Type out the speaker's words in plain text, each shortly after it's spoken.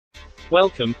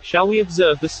Welcome, shall we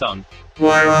observe the sun?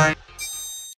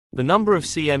 The number of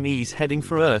CMEs heading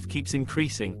for Earth keeps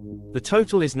increasing. The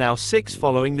total is now 6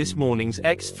 following this morning's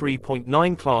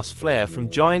X-3.9 class flare from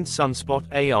giant sunspot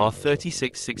AR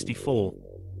 3664.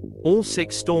 All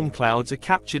 6 storm clouds are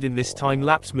captured in this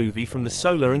time-lapse movie from the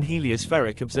Solar and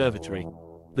Heliospheric Observatory.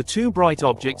 The 2 bright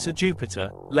objects are Jupiter,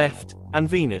 left, and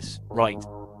Venus, right.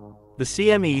 The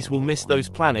CMEs will miss those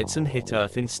planets and hit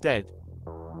Earth instead.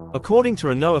 According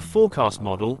to a NOAA forecast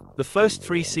model, the first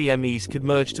 3 CMEs could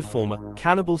merge to form a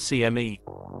cannibal CME.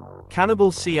 Cannibal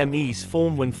CMEs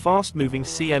form when fast-moving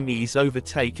CMEs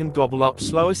overtake and gobble up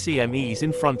slower CMEs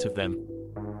in front of them.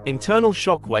 Internal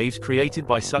shock waves created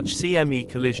by such CME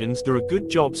collisions do a good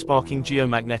job sparking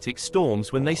geomagnetic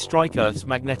storms when they strike Earth's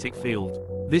magnetic field.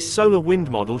 This solar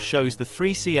wind model shows the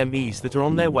 3 CMEs that are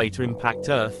on their way to impact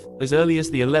Earth, as early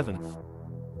as the 11th.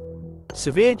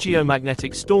 Severe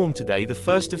geomagnetic storm today. The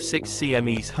first of 6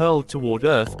 CMEs hurled toward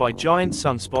Earth by giant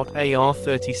sunspot AR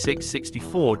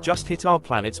 3664 just hit our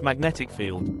planet's magnetic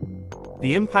field.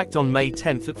 The impact on May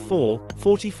 10th at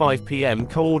 4:45 p.m.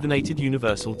 Coordinated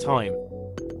Universal Time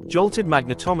jolted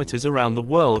magnetometers around the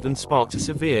world and sparked a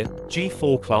severe,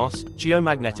 G4 class,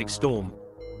 geomagnetic storm.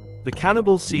 The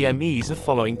cannibal CMEs are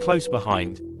following close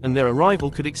behind, and their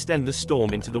arrival could extend the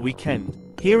storm into the weekend.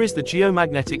 Here is the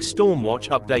Geomagnetic Storm Watch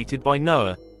updated by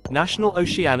NOAA, National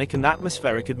Oceanic and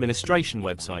Atmospheric Administration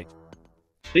website.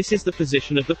 This is the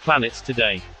position of the planets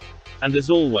today. And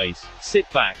as always,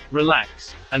 sit back,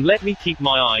 relax, and let me keep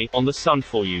my eye on the sun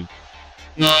for you.